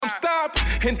stop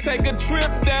and take a trip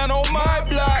down on my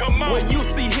block. Where you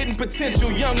see hidden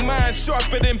potential, young minds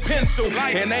sharper than pencil.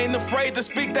 And ain't afraid to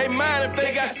speak their mind if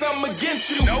they got something against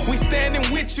you. We standing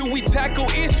with you, we tackle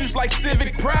issues like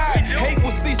civic pride. Hate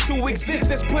will cease to exist,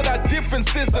 let's put our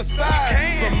differences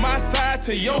aside. From my side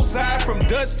to your side, from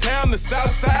Dutchtown to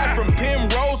South Side, from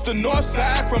Penrose to North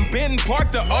Side, from Benton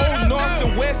Park to Old North,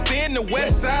 the West End to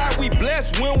West Side. We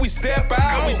blessed when we step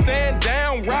out, we stand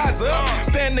down, rise up,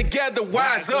 stand together,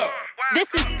 wise up.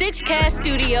 This is Stitchcast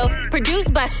Studio,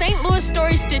 produced by St. Louis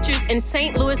Story Stitchers in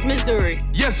St. Louis, Missouri.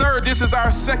 Yes, sir. This is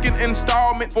our second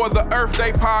installment for the Earth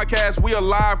Day podcast. We are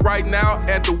live right now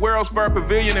at the World's Fair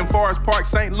Pavilion in Forest Park,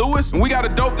 St. Louis. And we got a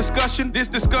dope discussion. This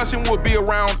discussion will be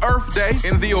around Earth Day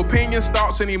and the opinions,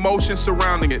 thoughts, and emotions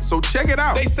surrounding it. So check it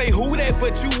out. They say who that,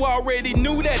 but you already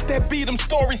knew that. That be them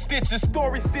story stitches.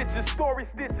 Story stitches, story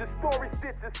stitches, story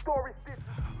stitches, story stitches.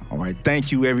 All right,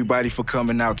 thank you everybody for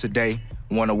coming out today.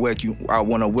 I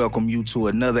want to welcome you to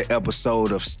another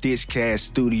episode of Stitchcast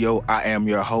Studio. I am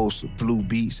your host, Blue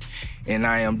Beats, and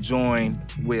I am joined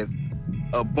with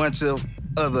a bunch of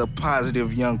other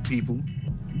positive young people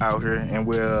out here, and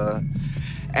we're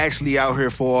actually out here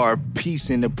for our Peace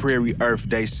in the Prairie Earth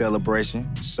Day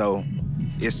celebration. So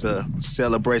it's a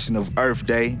celebration of Earth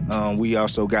Day. We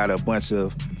also got a bunch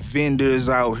of vendors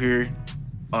out here.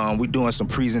 We're doing some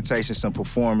presentations, some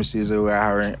performances. We're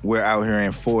out here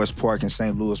in Forest Park in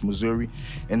St. Louis, Missouri.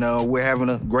 And we're having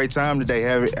a great time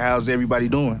today. How's everybody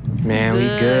doing? Man, we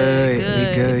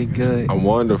good. I'm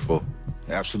wonderful.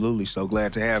 Absolutely. So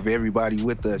glad to have everybody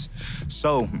with us.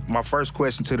 So my first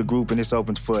question to the group, and it's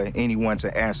open for anyone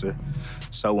to answer.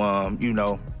 So,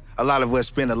 a lot of us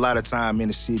spend a lot of time in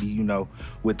the city,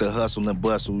 with the hustle and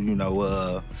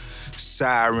bustle,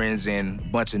 sirens and a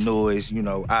bunch of noise,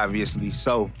 obviously.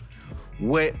 So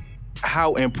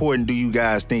how important do you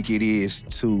guys think it is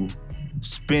to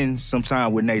spend some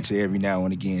time with nature every now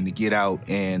and again, to get out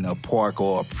in a park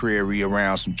or a prairie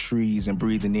around some trees and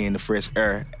breathing in the fresh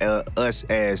air? Us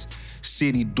as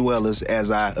city dwellers,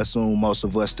 as I assume most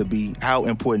of us to be, how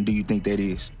important do you think that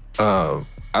is? I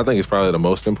think it's probably the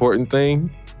most important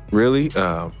thing, really.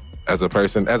 As a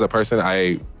person,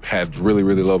 I had really,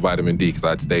 really low vitamin D because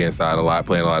I'd stay inside a lot,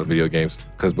 playing a lot of video games.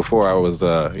 Because before I was,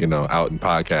 out in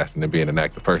podcasting and being an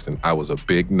active person, I was a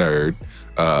big nerd.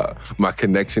 My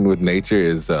connection with nature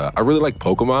is, I really like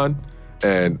Pokemon.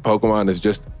 And Pokemon is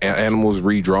just animals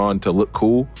redrawn to look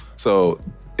cool. So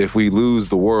if we lose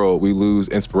the world, we lose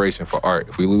inspiration for art.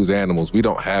 If we lose animals, we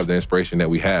don't have the inspiration that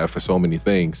we have for so many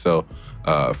things. So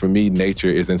for me, nature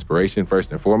is inspiration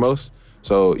first and foremost.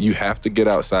 So you have to get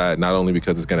outside, not only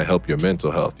because it's going to help your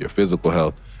mental health, your physical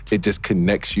health, it just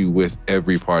connects you with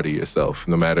every part of yourself,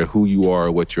 no matter who you are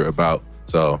or what you're about.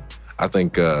 So I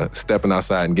think stepping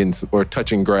outside and or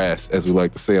touching grass, as we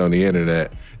like to say on the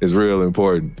internet, is real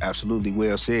important. Absolutely,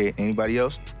 well said. Anybody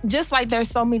else? Just like there's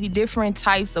so many different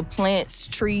types of plants,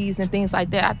 trees, and things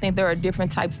like that, I think there are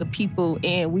different types of people,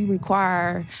 and we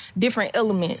require different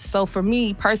elements. So for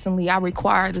me, personally, I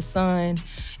require the sun,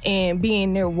 and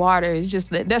being near water is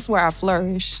just that's where I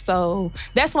flourish. So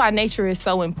that's why nature is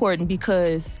so important,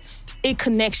 because it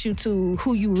connects you to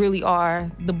who you really are,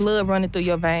 the blood running through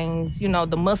your veins,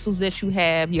 the muscles that you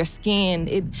have, your skin.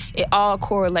 It all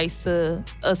correlates to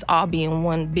us all being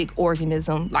one big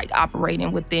organism, like operating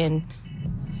within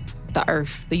the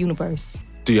earth, the universe.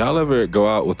 Do y'all ever go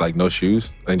out with no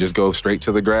shoes and just go straight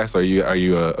to the grass? Or are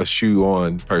you a shoe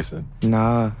on person?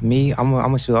 Nah, me, I'm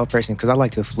a shoe off person because I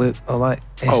like to flip a lot.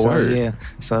 And word. Yeah.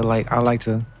 So I like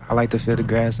to feel the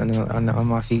grass on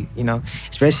my feet,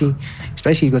 Especially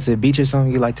you go to the beach or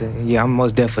something, I'm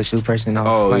most definitely a shoe person. Yeah.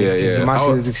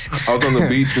 I was on the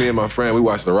beach, me and my friend, we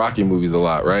watched the Rocky movies a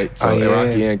lot, right? So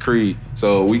Rocky and Creed.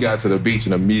 So we got to the beach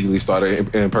and immediately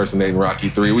started impersonating Rocky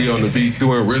 3. We on the beach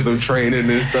doing rhythm training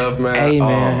and stuff, man. Hey,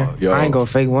 man, I ain't gonna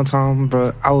fake. One time,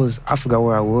 bro, I forgot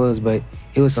where I was, but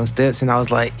it was some steps, and I was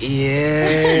like,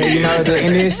 yeah, the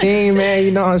ending scene, man,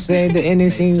 you know what I'm saying? The ending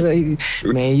scene,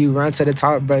 man, you run to the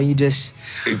top, bro, you just...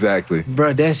 Exactly.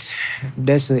 Bro, that's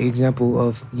an example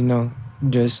of,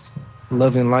 just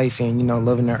loving life and,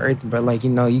 loving the earth, bro.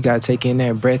 You gotta take in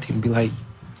that breath and be like...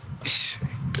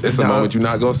 It's a moment you're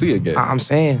not gonna see again. I'm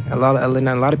saying, a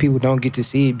lot of people don't get to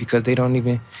see it because they don't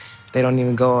even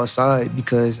go outside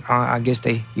because I guess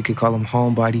you could call them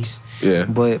homebodies. Yeah.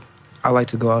 But I like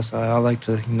to go outside. I like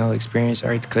to, experience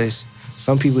Earth because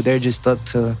some people, they're just stuck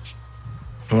to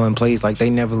one place. Like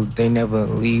they never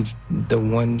leave the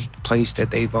one place that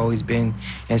they've always been.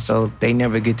 And so they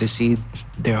never get to see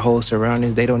their whole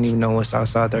surroundings. They don't even know what's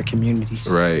outside their communities.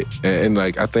 Right. And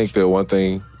like, I think the one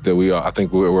thing that we're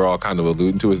all kind of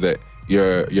alluding to is that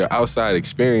your outside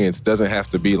experience doesn't have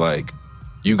to be like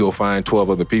you go find 12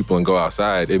 other people and go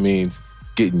outside. It means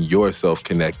getting yourself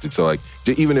connected. So like,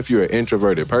 even if you're an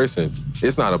introverted person,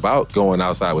 it's not about going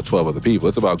outside with 12 other people.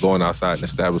 It's about going outside and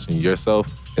establishing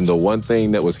yourself and the one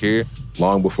thing that was here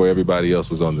long before everybody else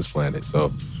was on this planet.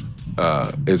 So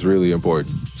it's really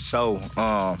important. So,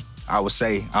 I would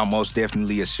say I'm most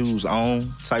definitely a shoes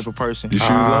on type of person. Your shoes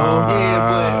on? Yeah,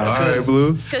 but all right,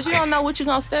 Blue. Because you don't know what you're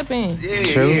going to step in.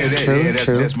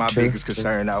 That's my biggest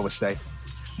concern, I would say.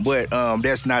 But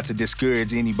that's not to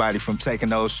discourage anybody from taking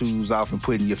those shoes off and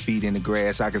putting your feet in the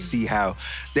grass. I can see how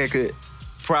that could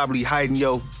probably heighten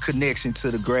your connection to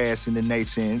the grass and the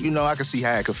nature. And, you know, I can see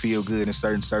how it could feel good in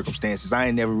certain circumstances. I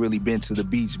ain't never really been to the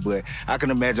beach, but I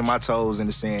can imagine my toes in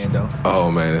the sand, though. Oh,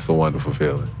 man, it's a wonderful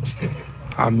feeling.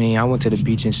 I mean, I went to the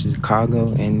beach in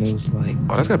Chicago, and it was like...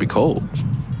 Oh, that's gotta be cold.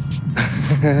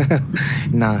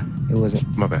 Nah, it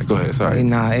wasn't. My bad, go ahead, sorry.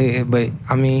 Nah, but,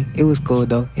 I mean, it was cool,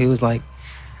 though. It was like,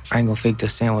 I ain't gonna fake the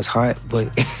sand was hot, but,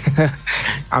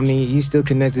 I mean, you still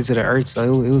connected to the earth,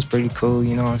 so it was pretty cool,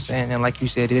 you know what I'm saying? And like you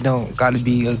said, it don't gotta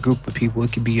be a group of people,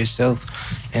 it could be yourself.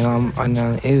 And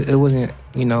it wasn't,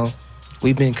 you know,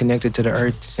 we've been connected to the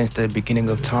earth since the beginning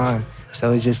of time.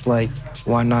 So it's just like,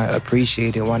 why not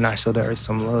appreciate it? Why not show the earth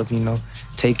some love, you know?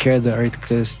 Take care of the earth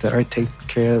because the earth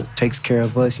takes care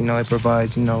of us, you know? It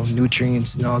provides, you know,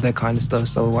 nutrients and all that kind of stuff.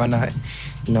 So why not,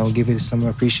 you know, give it some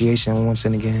appreciation once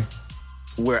and again?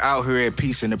 We're out here at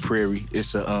Peace in the Prairie.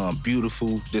 It's a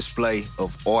beautiful display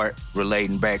of art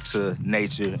relating back to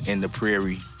nature in the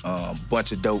prairie.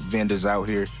 Bunch of dope vendors out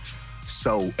here.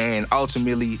 So, and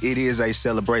ultimately, it is a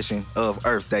celebration of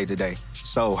Earth Day today.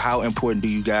 So how important do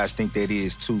you guys think that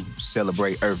is to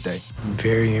celebrate Earth Day?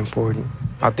 Very important.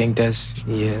 I think that's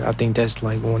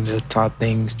like one of the top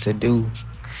things to do.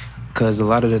 Because a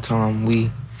lot of the time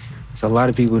a lot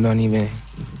of people don't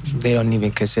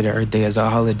even consider Earth Day as a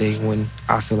holiday when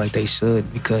I feel like they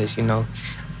should. Because, you know,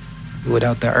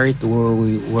 without the earth,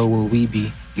 where will we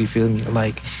be? You feel me?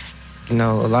 Like, you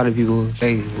know, a lot of people,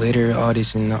 they litter all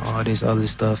this and all this other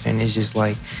stuff, and it's just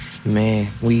like, man,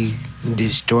 we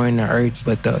destroying the earth,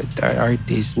 but the earth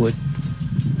is what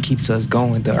keeps us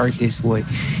going. The earth is what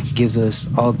gives us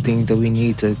all the things that we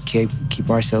need to keep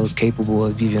ourselves capable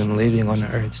of even living on the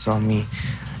earth. So, I mean,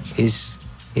 it's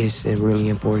really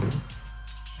important.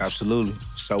 Absolutely.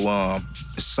 So,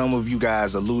 some of you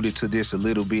guys alluded to this a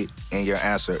little bit in your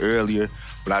answer earlier,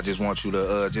 but I just want you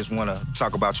to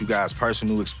talk about you guys'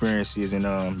 personal experiences, and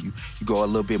you go a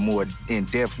little bit more in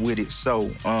depth with it.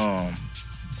 So,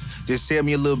 just tell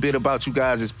me a little bit about you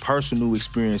guys' personal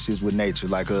experiences with nature.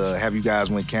 Like, have you guys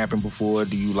went camping before?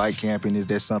 Do you like camping? Is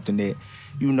that something that,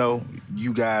 you know,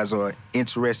 you guys are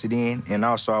interested in? And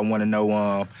also, I want to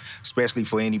know, especially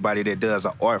for anybody that does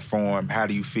an art form, how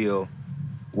do you feel?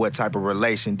 What type of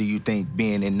relation do you think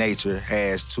being in nature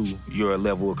has to your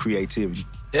level of creativity?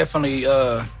 Definitely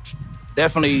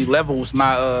levels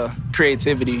my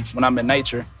creativity when I'm in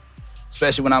nature,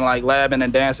 especially when I'm like labbing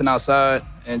and dancing outside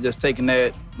and just taking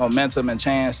that momentum and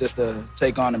chance just to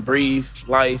take on and breathe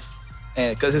life,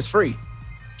 and because it's free.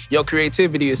 Your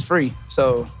creativity is free,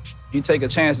 so you take a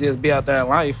chance to just be out there in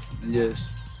life and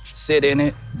just sit in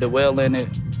it, dwell in it.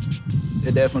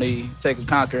 It definitely take a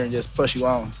conquer and just push you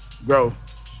on, grow.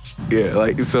 Yeah,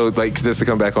 like, so, like, just to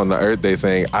come back on the Earth Day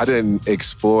thing, I didn't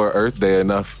explore Earth Day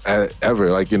enough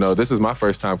ever. Like, you know, this is my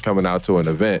first time coming out to an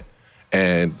event,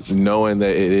 and knowing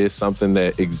that it is something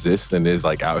that exists and is,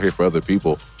 like, out here for other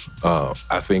people,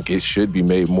 I think it should be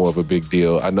made more of a big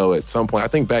deal. I know at some point, I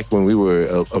think back when we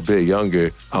were a bit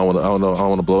younger, I don't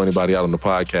want to blow anybody out on the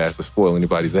podcast or spoil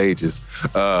anybody's ages,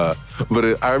 but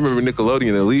I remember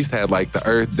Nickelodeon at least had, like, the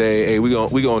Earth Day. Hey, we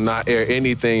gonna not air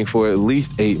anything for at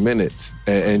least 8 minutes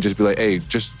and just be like, hey,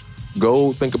 just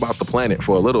go think about the planet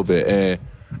for a little bit. And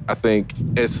I think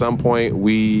at some point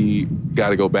we got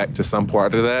to go back to some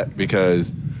part of that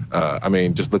because, I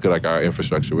mean, just look at, like, our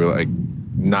infrastructure. We're, like,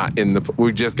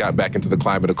 we just got back into the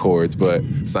climate accords, but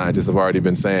scientists have already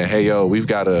been saying, hey, yo, we've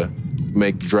got to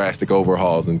make drastic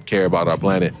overhauls and care about our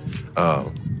planet.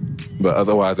 But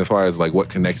otherwise, as far as, like, what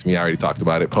connects me, I already talked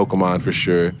about it. Pokemon for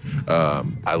sure.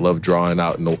 I love drawing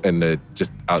out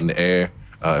just out in the air.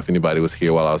 If anybody was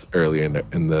here while I was earlier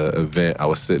in the event, I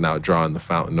was sitting out drawing the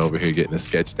fountain over here, getting a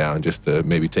sketch down just to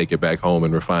maybe take it back home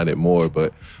and refine it more.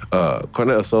 But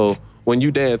Cornell, so when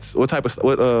you dance, what's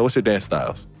your dance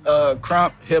styles?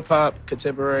 Crump, hip hop,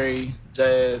 contemporary,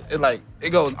 jazz. It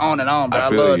goes on and on. But I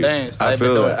love dance. I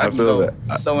feel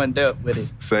that. So in depth with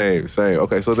it. Same.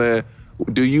 Okay, so then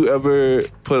Do you ever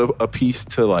put a piece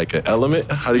to like an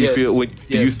element? How do you feel? Do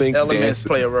you think elements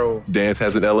play a role? Dance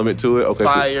has an element to it? Okay.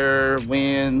 Fire,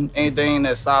 wind, anything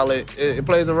that's solid, it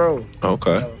plays a role.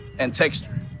 Okay. You know, and texture.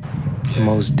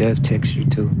 Most depth texture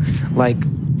too. Like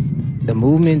the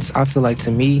movements, I feel like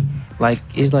to me, like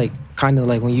it's like kind of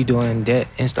like when you doing that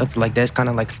and stuff like that's kind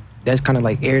of like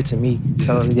air to me.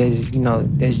 So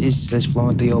there's it's just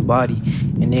flowing through your body,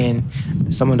 and then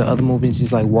some of the other movements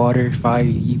is like water, fire.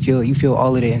 You feel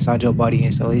all of that inside your body,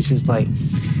 and so it's just like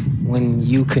when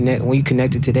you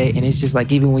connect it to that, and it's just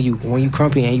like even when you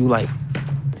crumping and you like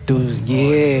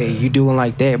you doing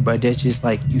like that, but that's just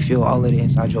like you feel all of it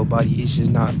inside your body. It's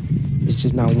just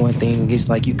not one thing. It's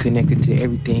like you connected to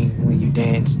everything when you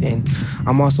dance. And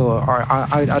I'm also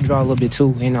I draw a little bit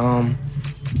too, and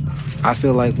I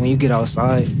feel like when you get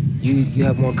outside, you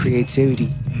have more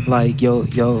creativity. Like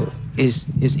it's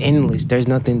endless. There's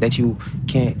nothing that you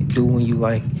can't do when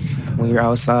you're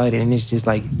outside, and it's just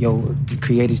like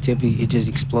creativity. It just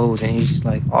explodes, and it's just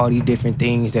like all these different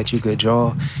things that you could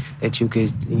draw, that you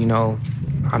could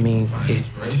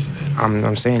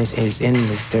I'm saying it's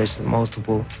endless. There's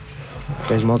multiple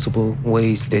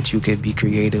ways that you could be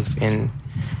creative, and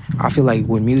I feel like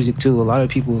with music too, a lot of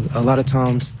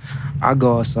times I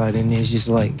go outside and it's just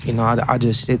like, I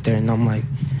just sit there and I'm like,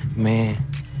 man,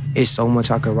 it's so much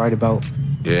I could write about.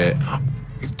 Yeah.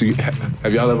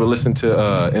 Have y'all ever listened to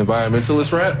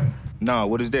environmentalist rap? No,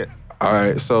 what is that? All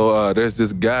right, so there's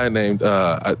this guy named,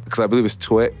 because I believe it's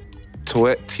Tuet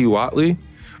T. Watley.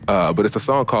 But it's a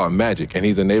song called Magic, and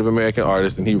he's a Native American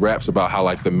artist, and he raps about how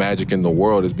like the magic in the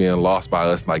world is being lost by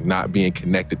us, like not being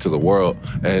connected to the world.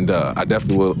 And I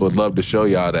definitely would love to show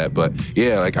y'all that. But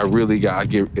yeah, like I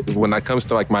get when it comes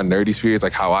to like my nerdy spheres,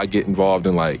 like how I get involved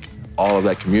in like all of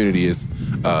that community is,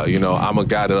 I'm a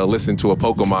guy that'll listen to a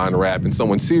Pokemon rap and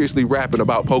someone seriously rapping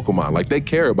about Pokemon. Like, they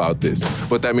care about this.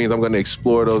 But that means I'm going to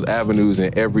explore those avenues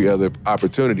in every other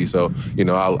opportunity. So,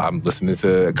 I'm listening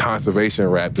to conservation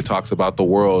rap that talks about the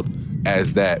world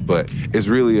as that. But it's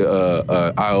really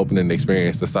a eye-opening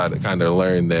experience to kind of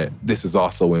learn that this is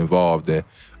also involved. And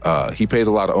he pays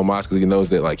a lot of homage because he knows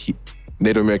that, like,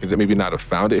 Native Americans that maybe not have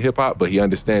founded hip-hop, but he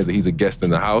understands that he's a guest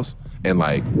in the house and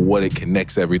like what it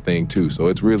connects everything to. So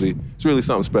it's really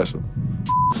something special.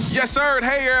 Yes, sir.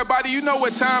 Hey, everybody. You know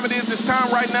what time it is. It's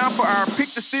time right now for our Pick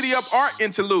the City Up art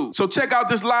interlude. So check out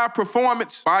this live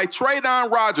performance by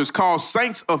Traydon Rogers called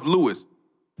Saints of Louis.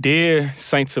 Dear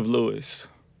Saints of Louis,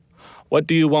 what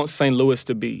do you want St. Louis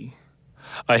to be?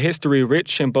 A history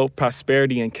rich in both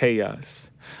prosperity and chaos.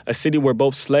 A city where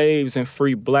both slaves and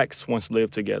free blacks once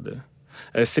lived together.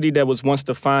 A city that was once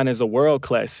defined as a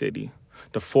world-class city.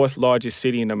 The fourth largest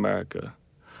city in America,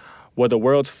 where the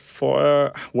World's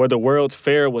Fair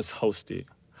was hosted,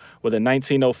 where the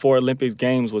 1904 Olympic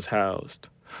Games was housed,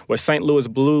 where St. Louis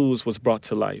blues was brought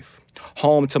to life,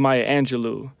 home to Maya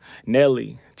Angelou,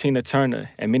 Nelly, Tina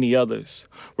Turner, and many others,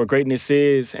 where greatness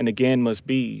is and again must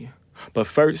be. But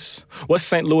first, what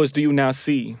St. Louis do you now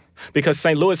see? Because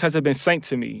St. Louis hasn't been saint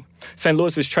to me. St.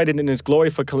 Louis is traded in its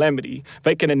glory for calamity.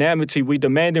 Vacant in amity, we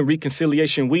demand in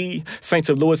reconciliation. We, Saints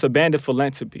of Louis, abandon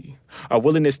philanthropy. Our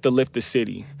willingness to lift the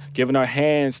city, giving our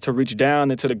hands to reach down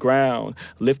into the ground,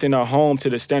 lifting our home to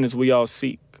the standards we all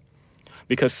seek.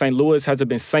 Because St. Louis hasn't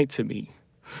been saint to me.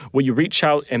 Will you reach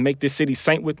out and make this city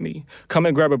saint with me? Come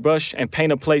and grab a brush and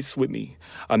paint a place with me.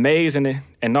 Amazing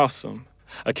and awesome.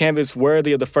 A canvas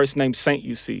worthy of the first name saint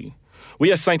you see. We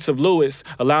are Saints of Louis,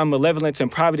 allowing malevolence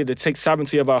and poverty to take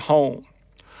sovereignty of our home.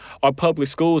 Our public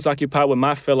schools occupied with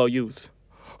my fellow youth,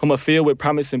 whom are filled with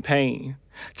promise and pain,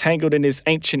 tangled in this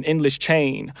ancient endless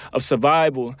chain of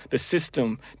survival, the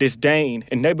system, disdain,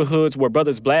 in neighborhoods where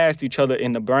brothers blast each other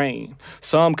in the brain.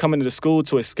 Some coming to the school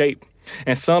to escape,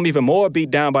 and some even more beat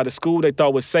down by the school they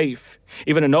thought was safe.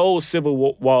 Even in those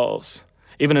walls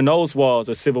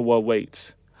a civil war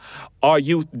waits. Our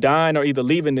youth dying or either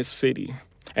leaving this city.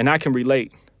 And I can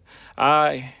relate.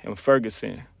 I am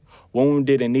Ferguson,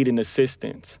 wounded and needing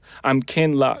assistance. I'm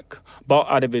Kinlock,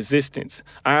 bought out of existence.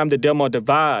 I am the Delmar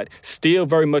Divide, still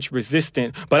very much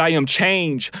resistant. But I am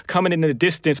change, coming in the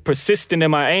distance, persistent in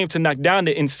my aim to knock down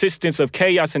the insistence of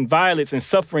chaos and violence and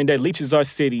suffering that leeches our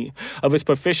city, of its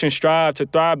proficient strive to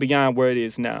thrive beyond where it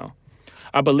is now.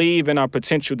 I believe in our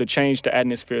potential to change the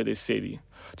atmosphere of this city,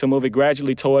 to move it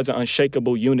gradually towards an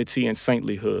unshakable unity and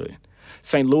saintlyhood.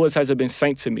 St. Louis hasn't been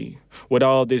saint to me. With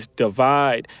all this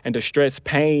divide and distress,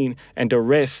 pain and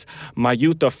duress, my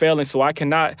youth are failing, so I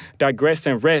cannot digress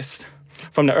and rest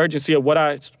from the urgency of what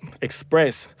I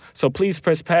express. So please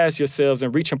press past yourselves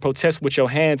and reach and protest with your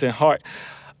hands and heart.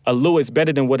 A Louis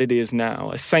better than what it is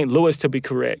now, a St. Louis to be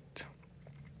correct.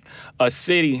 A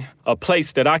city, a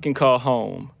place that I can call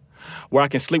home. Where I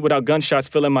can sleep without gunshots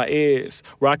filling my ears,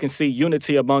 where I can see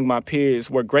unity among my peers,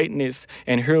 where greatness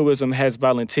and heroism has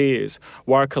volunteers,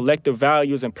 where our collective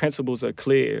values and principles are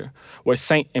clear, where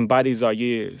Saint embodies our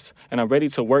years. And I'm ready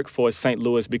to work for a St.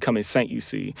 Louis becoming Saint, you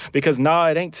see. Because nah,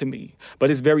 it ain't to me, but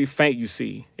it's very faint, you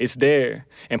see. It's there,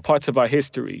 in parts of our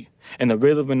history, and the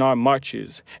rhythm in our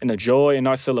marches, and the joy in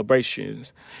our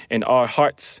celebrations, in our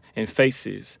hearts and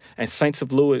faces. And Saints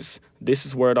of Louis, this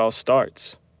is where it all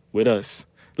starts, with us.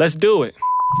 Let's do it.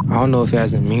 I don't know if it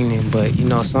has a meaning, but you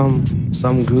know, some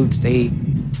groups they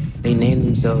name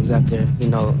themselves after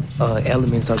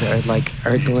elements of the earth, like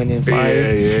Earth, Wind, and Fire.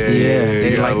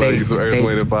 They Earth,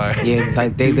 Wind, and Fire. Yeah,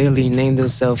 like they literally name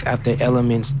themselves after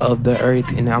elements of the earth,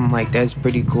 and I'm like, that's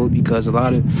pretty cool because a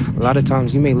lot of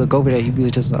times you may look over that, you be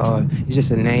just it's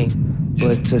just a name.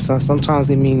 But sometimes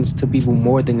it means to people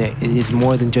more than that. It is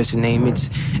more than just a name. It's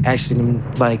actually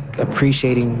like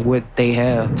appreciating what they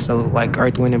have. So like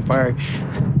Earth, Wind, and Fire,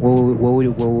 what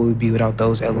would we be without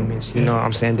those elements? You know what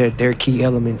I'm saying? They're key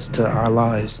elements to our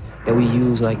lives that we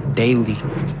use like daily.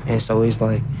 And so it's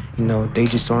like, they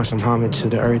just showing some homage to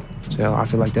the earth. So I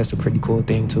feel like that's a pretty cool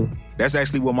thing too. That's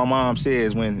actually what my mom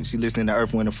says when she listening to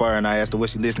Earth, Wind, and Fire, and I asked her what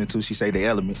she listening to. She say the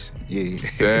elements. Yeah.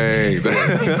 Dang.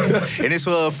 And it's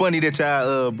funny that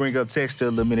y'all bring up Texture a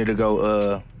little minute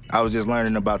ago. I was just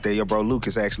learning about that. Your bro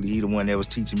Lucas, actually, he the one that was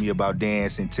teaching me about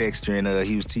dance and texture, and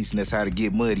he was teaching us how to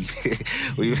get muddy.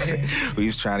 we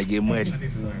was trying to get muddy.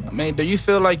 I mean, do you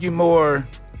feel like you more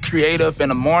creative in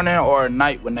the morning or at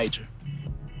night with nature?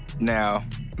 Now,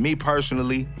 me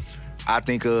personally, I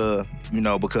think,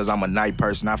 because I'm a night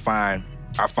person, I find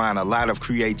a lot of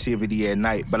creativity at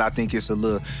night, but I think it's a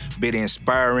little bit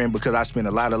inspiring because I spend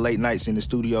a lot of late nights in the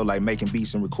studio, like making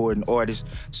beats and recording artists,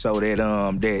 so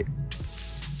that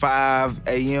 5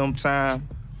 a.m. time,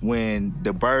 when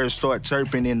the birds start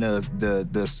chirping and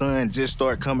the sun just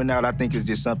start coming out, I think it's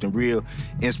just something real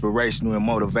inspirational and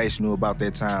motivational about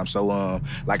that time. So,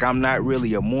 I'm not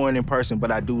really a morning person,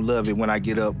 but I do love it when I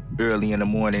get up early in the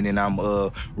morning and I'm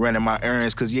running my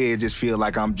errands, because, it just feel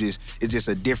like it's just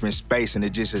a different space and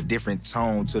it's just a different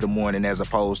tone to the morning as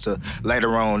opposed to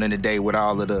later on in the day with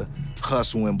all of the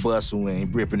hustle and bustle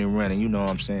and ripping and running, you know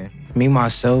what I'm saying? Me,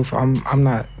 myself, I'm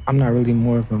not really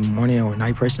more of a morning or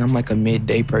night person. I'm like a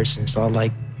midday person. So I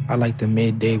like the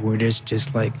midday where there's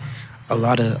just like a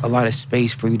lot of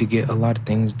space for you to get a lot of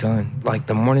things done. Like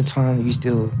the morning time, you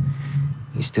still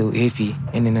iffy.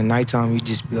 And in the nighttime, you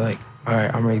just be like, all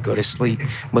right, I'm ready to go to sleep.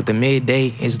 But the midday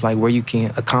is like where you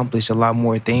can accomplish a lot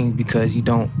more things because you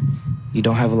don't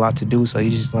have a lot to do, so you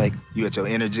just like... You at your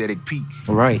energetic peak.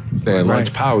 Right. Saying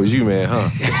lunch powers you, man, huh? All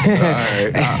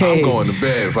right, I'm going to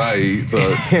bed if I eat, so...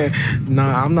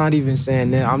 Nah, I'm not even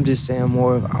saying that. I'm just saying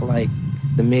more of, like,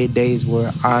 the middays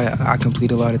where I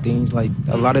complete a lot of things. Like,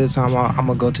 a lot of the time, I'm going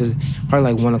to go to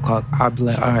probably like 1 o'clock. I'll be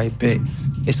like, all right, bet.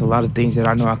 It's a lot of things that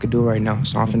I know I could do right now,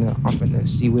 so I'm finna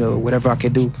see whatever I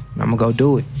can do, and I'm going to go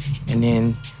do it. And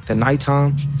then the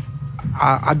nighttime...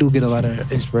 I do get a lot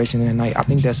of inspiration at night. I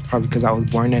think that's probably because I was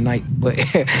born at night. But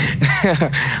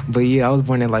I was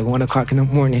born at like 1 o'clock in the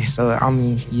morning. So I'm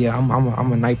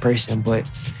a night person. But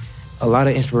a lot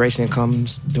of inspiration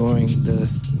comes during the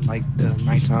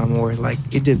nighttime, or like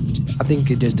I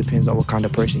think it just depends on what kind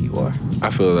of person you are.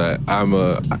 I feel that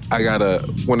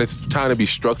when it's time to be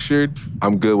structured,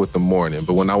 I'm good with the morning.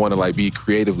 But when I want to like be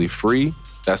creatively free,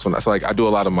 that's when I do a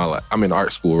lot of I'm in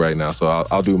art school right now, so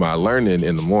I'll do my learning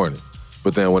in the morning.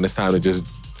 But then when it's time to just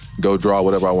go draw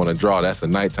whatever I want to draw, that's a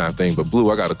nighttime thing. But Blue,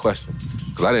 I got a question,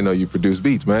 because I didn't know you produce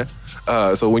beats, man.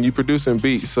 So when you producing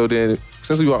beats, so then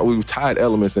since we've tied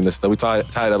elements in this stuff, we tied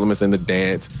elements in the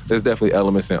dance, there's definitely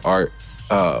elements in art.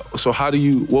 So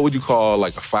what would you call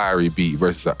like a fiery beat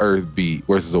versus an earth beat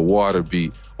versus a water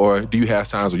beat? Or do you have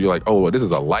times where you're like, oh, this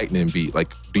is a lightning beat? Like,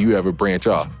 do you ever branch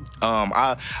off?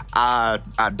 I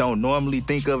don't normally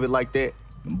think of it like that,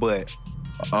 but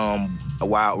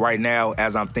while right now,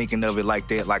 as I'm thinking of it like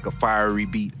that, like a fiery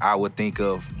beat, I would think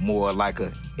of more like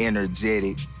a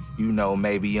energetic,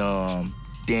 maybe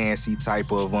dancey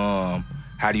type of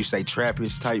how do you say,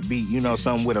 trappish type beat,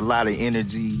 something with a lot of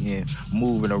energy and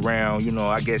moving around.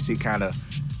 I guess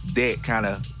that kind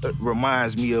of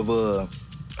reminds me of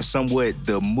somewhat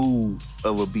the mood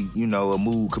of a beat. A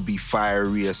mood could be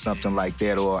fiery or something like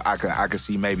that, or I could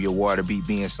see maybe a water beat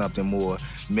being something more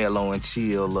mellow and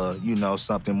chill, or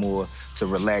something more to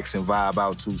relax and vibe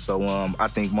out to. So I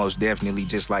think most definitely,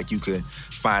 just like you could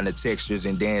find the textures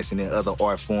in dancing and other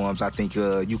art forms, I think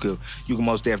you can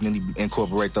most definitely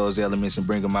incorporate those elements and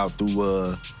bring them out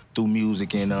through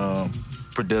music and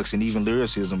production, even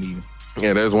lyricism even.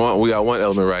 Yeah, we got one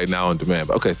element right now on demand.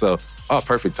 But okay, so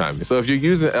perfect timing. So if you're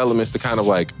using elements to kind of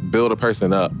like build a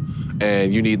person up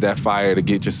and you need that fire to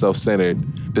get yourself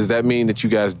centered, does that mean that you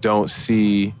guys don't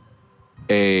see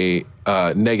a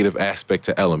negative aspect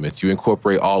to elements? You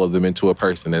incorporate all of them into a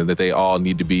person and that they all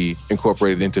need to be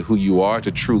incorporated into who you are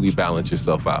to truly balance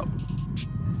yourself out?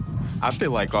 I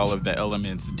feel like all of the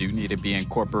elements do need to be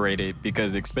incorporated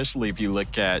because especially if you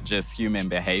look at just human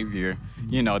behavior,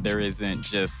 you know, there isn't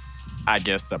just, I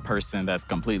guess, a person that's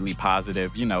completely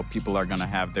positive. You know, people are going to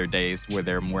have their days where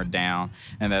they're more down,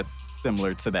 and that's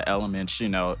similar to the elements. You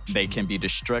know, they can be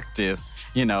destructive.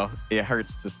 You know, it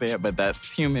hurts to say it, but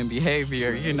that's human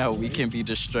behavior. You know, we can be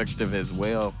destructive as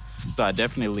well. So I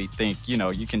definitely think, you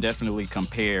know, you can definitely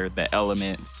compare the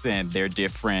elements and their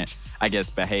different, I guess,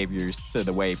 behaviors to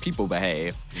the way people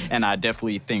behave. And I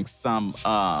definitely think some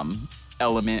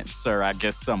elements or I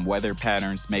guess some weather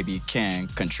patterns maybe can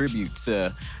contribute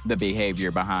to the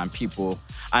behavior behind people.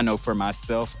 I know for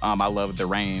myself, I love the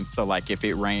rain. So like if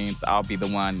it rains, I'll be the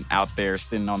one out there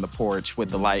sitting on the porch with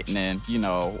the lightning, you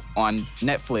know, on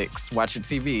Netflix, watching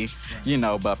TV, you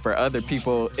know, but for other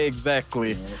people,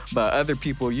 exactly. But other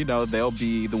people, you know, they'll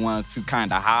be the ones who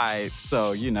kind of hide.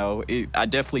 So, you know, I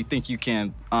definitely think you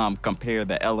can compare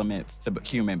the elements to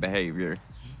human behavior.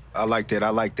 I like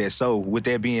that. So with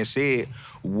that being said,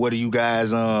 what do you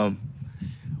guys,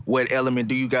 what element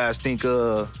do you guys think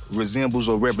resembles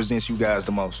or represents you guys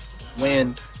the most?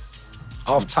 Wind.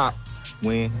 Off top.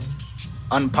 Wind.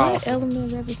 Unpowerful. What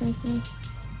element represents me?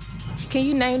 Can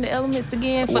you name the elements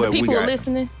again for the people who are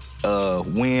listening?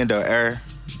 Wind or air.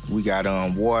 We got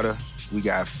water. We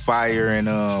got fire and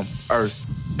earth.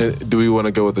 Do we want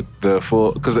to go with the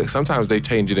full? Because sometimes they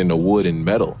change it into wood and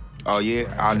metal. Oh,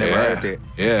 yeah? I never heard that.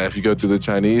 Yeah, if you go through the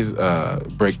Chinese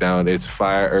breakdown, it's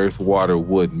fire, earth, water,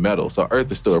 wood, metal. So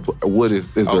earth is still, wood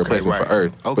is the replacement for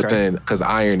earth. Okay. But then, because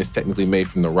iron is technically made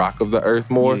from the rock of the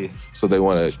earth more, so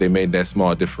they made that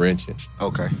small differentiation.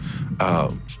 Okay.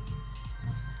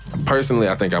 Personally,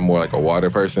 I think I'm more like a water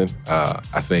person.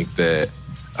 I think that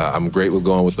I'm great with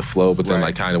going with the flow, but then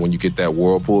like kind of when you get that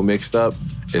whirlpool mixed up,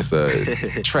 it's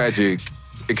a tragic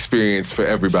experience for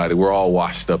everybody. We're all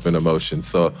washed up in emotion.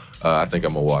 So I think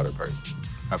I'm a water person.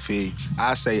 I feel you.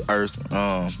 I say earth.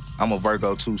 I'm a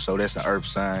Virgo too, so that's the earth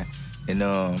sign. And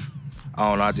I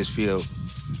don't know, I just feel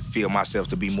myself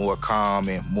to be more calm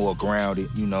and more grounded,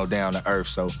 you know, down to earth.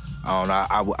 So I don't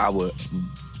know,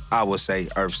 I would say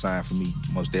earth sign for me,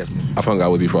 most definitely. I've hung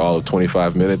out with you for all of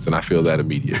 25 minutes and I feel that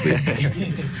immediately.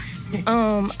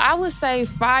 I would say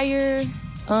fire.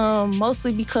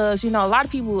 Mostly because, you know, a lot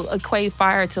of people equate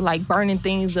fire to like burning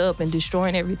things up and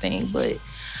destroying everything. But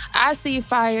I see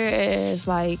fire as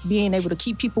like being able to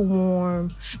keep people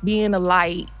warm, being a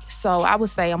light. So I would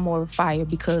say I'm more of fire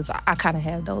because I kind of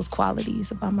have those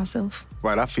qualities about myself.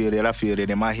 Right, I feel that.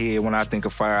 In my head, when I think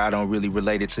of fire, I don't really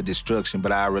relate it to destruction,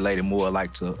 but I relate it more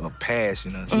like to a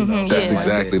passion. You know? That's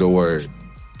exactly the word.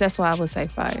 That's why I would say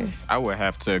fire. I would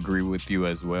have to agree with you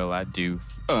as well. I do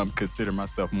consider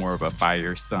myself more of a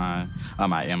fire sign.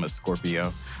 I am a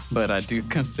Scorpio, but I do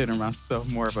consider myself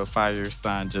more of a fire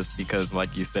sign just because,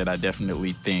 like you said, I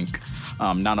definitely think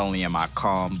not only am I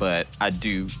calm, but I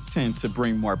do tend to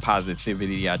bring more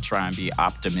positivity. I try and be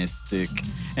optimistic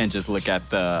and just look at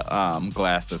the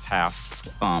glass as half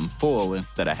full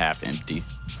instead of half empty.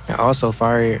 And also,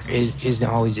 fire isn't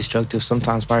always destructive.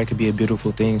 Sometimes fire could be a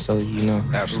beautiful thing. So, you know,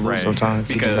 absolutely. Sometimes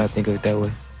you just gotta think of it that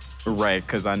way. Right,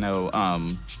 because I know,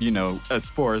 you know, as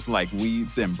far as like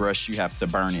weeds and brush, you have to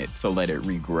burn it to let it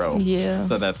regrow. Yeah.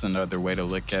 So that's another way to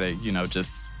look at it. You know,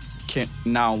 just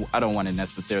now I don't want to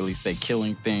necessarily say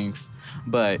killing things,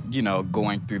 but, you know,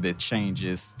 going through the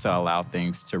changes to allow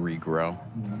things to regrow.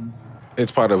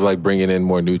 It's part of like bringing in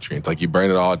more nutrients. Like you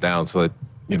burn it all down so that,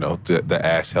 you know, the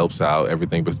ash helps out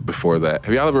everything. But before that,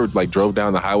 have y'all ever like drove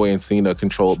down the highway and seen a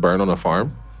controlled burn on a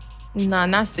farm? Nah,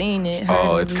 not seen it.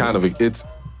 It's kind of,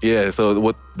 so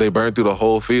what they burn through the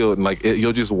whole field and like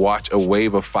you'll just watch a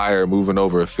wave of fire moving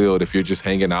over a field. If you're just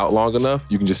hanging out long enough,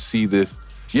 you can just see this.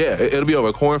 Yeah, it'll be over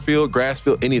a cornfield, grass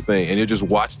field, anything. And you'll just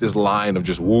watch this line of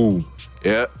just woo.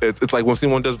 Yeah, it's like when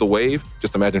someone does the wave,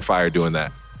 just imagine fire doing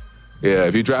that. Yeah,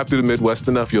 if you drive through the Midwest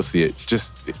enough, you'll see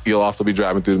it. You'll also be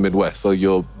driving through the Midwest, so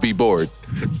you'll be bored.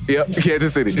 Yep,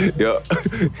 Kansas City, yep.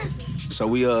 So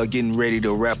we getting ready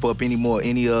to wrap up. Any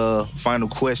final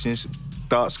questions,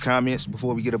 thoughts, comments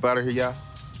before we get up out of here, y'all?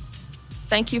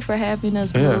 Thank you for having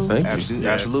us, Yeah, Blue. thank you.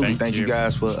 Absolutely. Thank you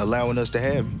guys for allowing us to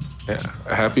have you. Yeah,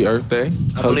 happy Earth Day.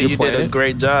 I believe you did a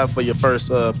great job for your first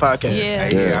podcast. Yeah.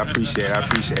 Hey, I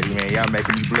appreciate it, man. Y'all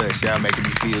making me blush. Y'all making me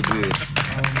feel good.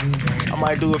 I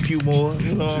might do a few more.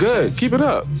 You know. Good. Keep it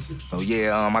up. So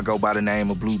yeah, I go by the name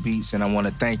of Blue Beats, and I want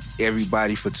to thank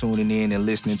everybody for tuning in and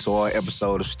listening to our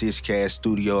episode of Stitchcast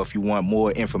Studio. If you want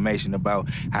more information about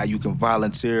how you can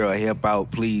volunteer or help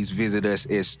out, please visit us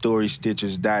at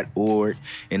storystitchers.org.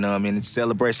 And in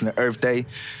celebration of Earth Day,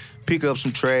 pick up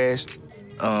some trash,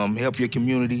 help your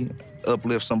community,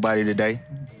 uplift somebody today.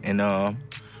 And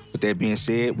with that being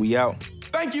said, we out.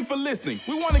 Thank you for listening.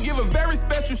 We want to give a very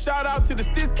special shout out to the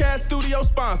Stitchcast Studio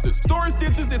sponsors. Story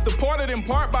Stitchers is supported in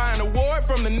part by an award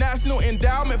from the National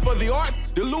Endowment for the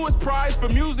Arts, the Lewis Prize for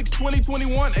Music's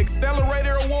 2021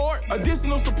 Accelerator Award.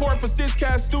 Additional support for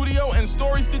Stitchcast Studio and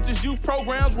Story Stitchers youth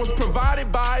programs was provided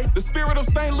by the Spirit of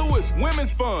St. Louis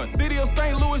Women's Fund, City of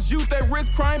St. Louis Youth at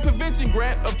Risk Crime Prevention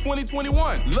Grant of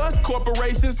 2021, Lust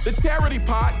Corporations, the Charity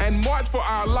Pot, and March for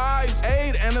Our Lives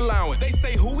Aid and Allowance. They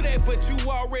say who that, but you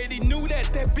already knew that.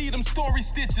 That be them Story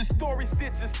Stitchers, Story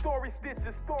Stitchers, Story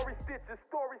Stitchers, Story Stitchers,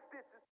 Story Stitchers.